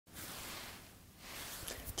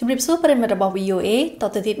ជំរាបសួរប្រិយមិត្តរបស់ VOA ត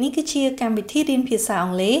ទៅទៀតនេះគឺជាកម្មវិធីរៀនភាសាអ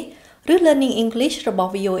ង់គ្លេសឬ Learning English រប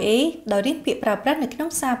ស់ VOA ដោយរៀនពាក្យប្រើប្រាស់នៅក្នុង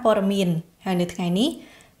សារព័ត៌មានហើយនៅថ្ងៃនេះ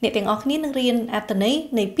អ្នកទាំងអស់គ្នានឹងរៀនអត្ថន័យ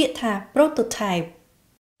នៃពាក្យថា prototype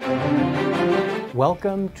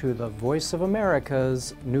Welcome to the Voice of America's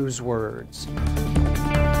News Words.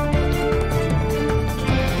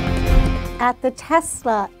 At the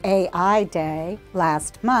Tesla AI Day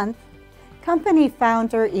last month, company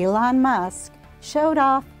founder Elon Musk showed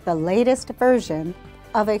off the latest version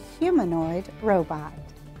of a humanoid robot.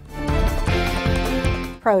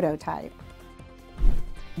 Prototype.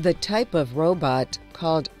 The type of robot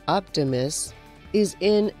called Optimus is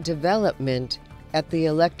in development at the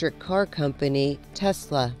electric car company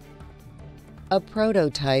Tesla. A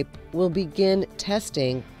prototype will begin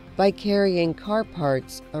testing by carrying car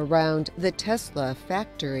parts around the Tesla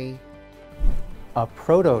factory. A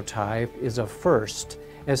prototype is a first,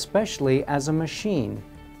 especially as a machine,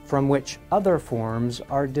 from which other forms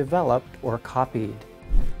are developed or copied.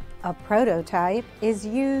 A prototype is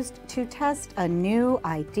used to test a new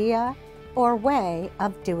idea or way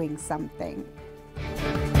of doing something.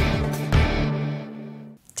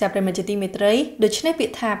 ចាប់ប្រិយមិត្តជាទីមេត្រីដូច្នេះពា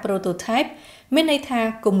ក្យថា prototype មានន័យថា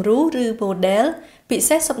គំរូឬ model ពិ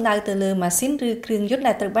សេសសំដៅទៅលើម៉ាស៊ីនឬគ្រឿងយន្ត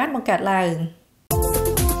ដែលត្រូវបានបង្កើតឡើង